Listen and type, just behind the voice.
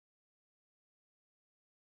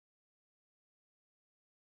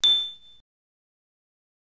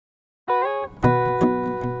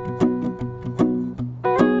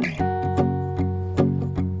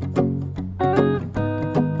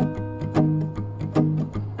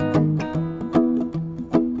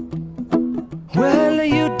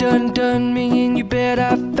undone me and you bet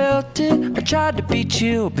I felt it. I tried to be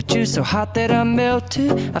chill, but you're so hot that I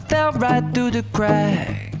melted. I fell right through the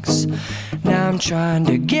cracks. Now I'm trying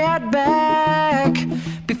to get back.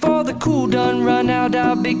 Before the cool done run out,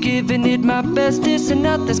 I'll be giving it my bestest, and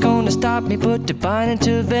nothing's gonna stop me but divine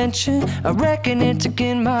intervention. I reckon it's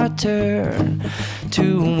again my turn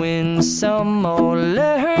to win some or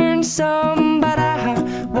learn some, but I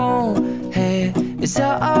won't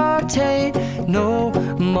hesitate no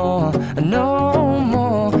more, no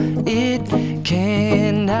more. It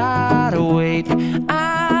cannot wait.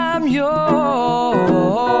 I'm yours.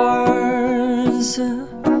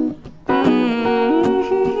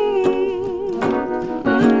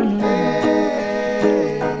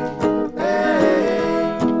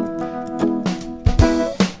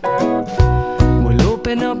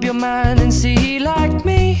 Open up your mind and see like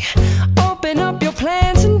me. Open up your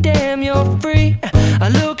plans and damn, you're free. I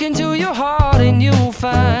look into your heart and you'll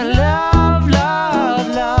find love, love,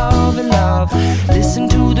 love, and love. Listen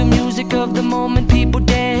to the music of the moment, people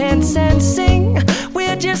dance and sing.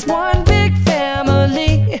 We're just one big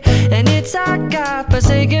family, and it's our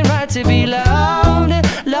God-forsaken right to be loved.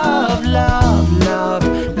 Love, love, love,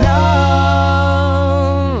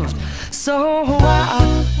 loved. So I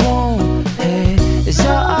won't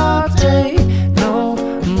hesitate no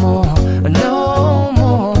more, no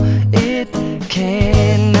more. It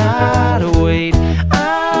cannot wait.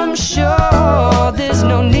 I'm sure there's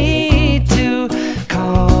no need to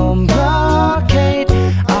complicate.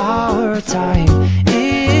 Our time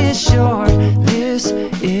is short. This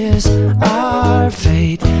is our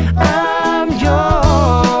fate. I'm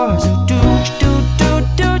yours. Do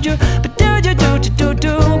you, but do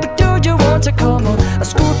you, but do you want to come on? I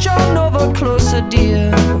scooch on over closer, dear,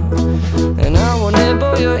 and I will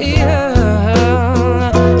nibble your ear.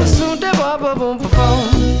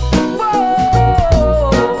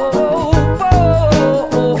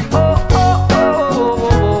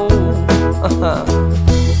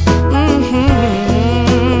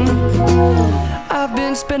 I've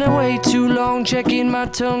been spinning way too long, checking my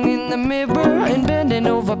tongue in the mirror and bending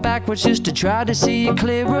over backwards just to try to see it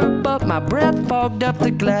clearer, but my breath fogged up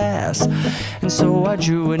the glass, and so I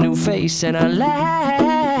drew a new face and I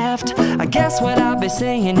laughed. I guess what I'll be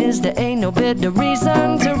saying is there ain't no better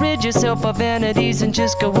reason to rid yourself of vanities and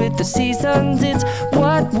just go with the seasons. It's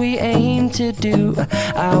what we aim to do.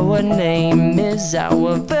 Our name is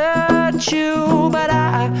our virtue, but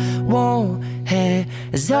I won't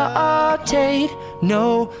hesitate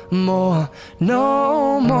no more,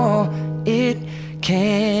 no more. It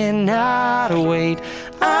cannot wait.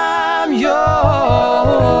 I'm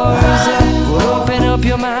yours. Open up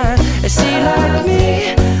your mind and see like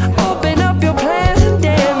me. Open up your plans and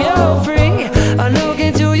damn, you're free. I look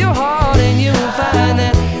into your heart and you'll find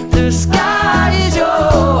that the sky is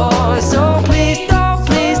yours. So please don't,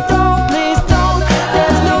 please don't, please don't.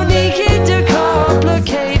 There's no need here to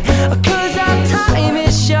complicate, 'cause our time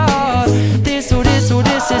is short. This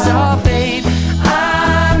is our fate.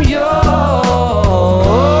 I'm yours.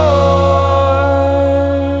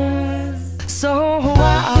 So I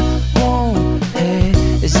won't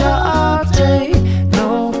hesitate no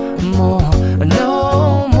more, no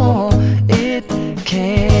more. It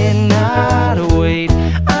cannot wait.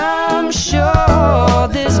 I'm sure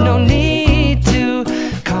there's no need to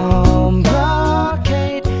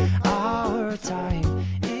complicate. Our time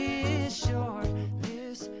is short.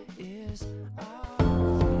 This is our...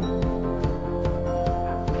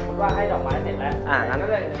 ว่าให้ดอกไม้เสร็จแล้ว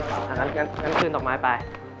งั้นคืนดอกไม้ไป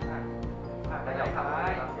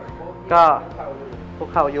ก็คุก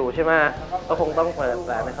เข่าอยู่ใช่ไหมก็คงต้องเปิดแผ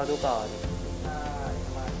ลให้เขาดูก่อน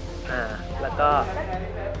แล้วก็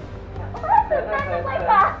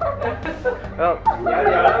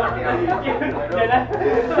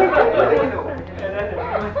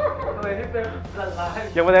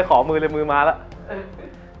ยังไม่ได้ขอมือเลยมือมาแล้ว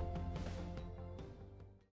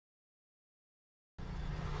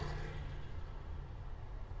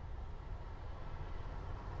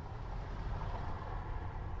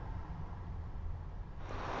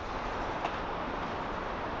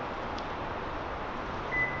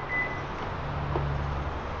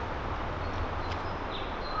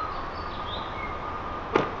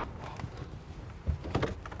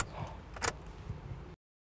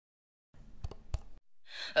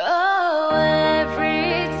Oh,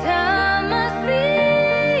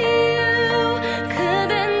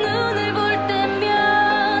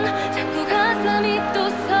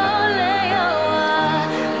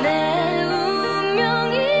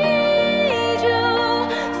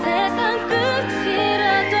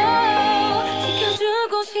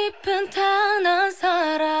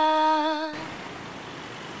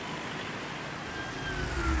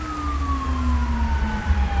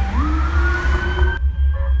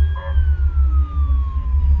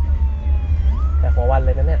 วัน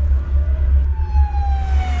เลยนะเนี่ย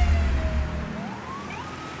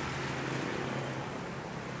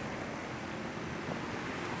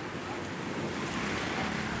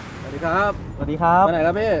สวัสดีครับ สวัสดีครับ ไปไหนค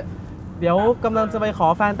รับพี่ เดี๋ยวกำลังจะไปขอ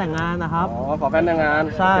แฟนแต่งงานนะครับ อ๋อ ขอแฟนแต่งงาน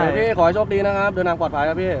ใช่ พี่ขอให้โชคดีนะครับ เดินทางปลอดภัย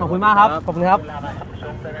ครับพี่ ขอบคุณมากครับ ขอบคุณครับ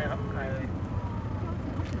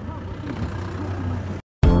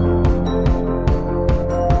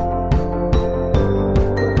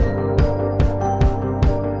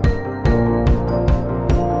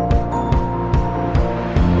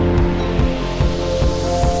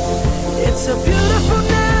It's a beautiful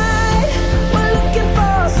night. We're looking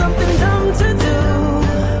for something dumb to do.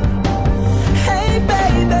 Hey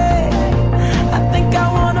baby, I think I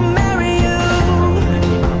wanna marry you.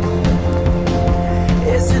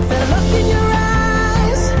 Is it the look in your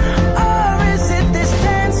eyes, or is it this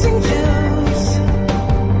dancing juice?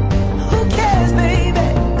 Who cares, baby?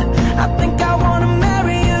 I think I wanna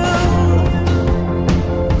marry you.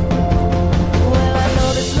 Well, I know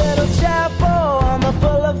this little chapel on the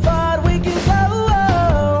boulevard.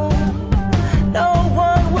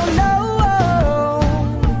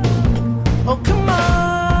 Oh, come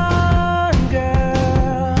on,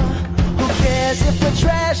 girl. Who cares if we're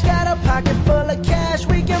trash? Got a pocket full of cash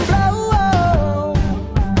we can blow.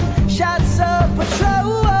 Shots of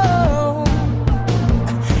patrol,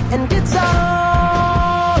 and it's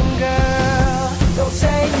on, girl. Don't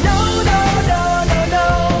say no, no, no, no, no.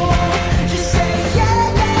 Just say yeah,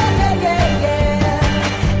 yeah, yeah, yeah,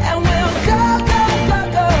 yeah. And we'll go, go, go,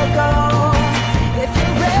 go, go. If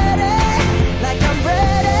you're ready, like I'm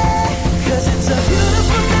ready. 'Cause it's a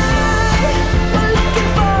beautiful night. We're looking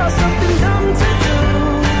for something dumb to do.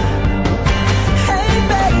 Hey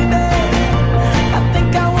baby, I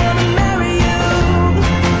think I wanna marry you.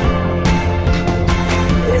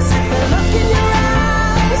 Is it the look in your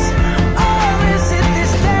eyes, or is it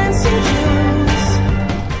this dancing juice?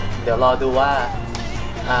 เดี๋ยวรอดูว่า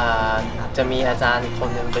จะมีอาจารย์คน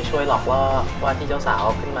หนึ่งไปช่วยหลอกล่อว่าที่เจ้าสาว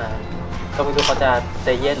ขึ้นมา ก็ไม่รู้เขาจะเซ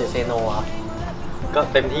เยสหรือเซโนครับก็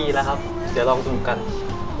เต็มที่แล้วครับ เดี๋ยวลองดูกัน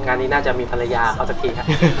งานนี้น่าจะมีภรรยาเขาสักทีครับ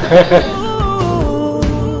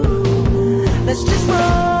Let's just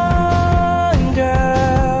run,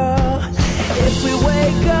 girl. If we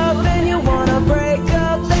wake up and you wanna break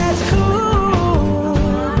up, that's cool.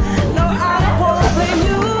 No, I won't blame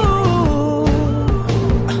you.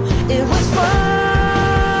 It was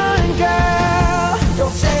fun, girl.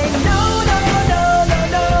 Don't say no, no, no, no,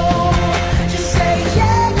 no. Just say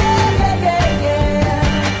yeah, yeah, yeah, yeah,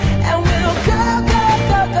 yeah. And we'll go, go,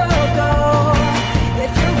 go, go, go.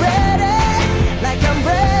 If you're ready, like I'm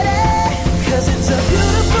ready. 'Cause it's a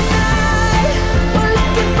beautiful night. We're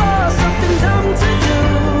looking for something dumb to do.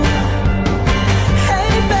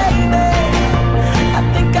 Hey baby, I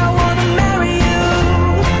think I wanna marry you.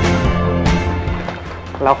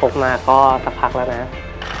 เราคบมาก็สักพักแล้วนะ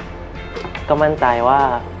ก็มั่นใจว่า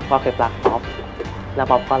เฟบรักป๊อปแล้ว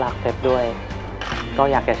ป๊อปก็รักเฟบด้วย ก็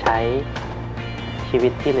อยากจะใช้ชีวิ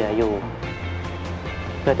ตที่เหลืออยู่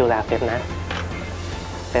เพื่อดูแลเฟบนะ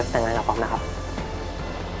เฟบแต่งงานกับป๊อปนะครับ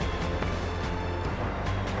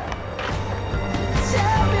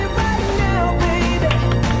Tell me right now, baby.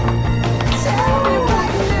 Tell me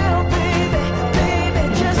right now, baby. Baby,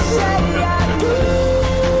 just say I do.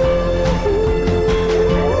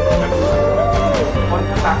 คน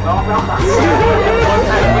ข้างหลังร้องแล้วคนไ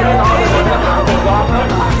ทยไม่ได้ร้องคนข้างหลังร้องแล้ว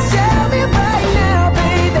Tell me right now,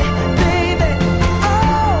 baby, baby.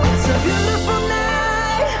 Oh, it's a beautiful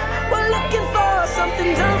night. We're looking for something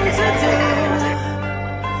dumb to do.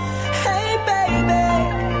 Hey, baby,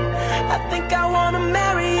 I think I wanna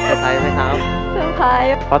marry เซอร์ไพรส์ไหมครับ เซอร์ไพรส์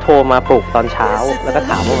เขาโทรมาปลุกตอนเช้า แล้วก็ถ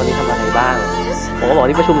ามว่าวันนี้ทำอะไรบ้าง ผมก็บอก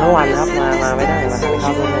ที่ประชุมทั้งวันนะครับ มาไม่ได้ มาทานข้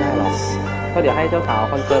าวด้วยไม่ได้หรอก ก็เดี๋ยวให้เจ้าสาว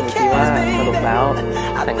คอนเฟิร์มอีกทีว่าสรุปแล้ว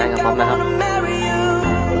แต่งงานกับป๊อปนะครับ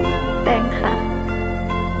แต่งค่ะ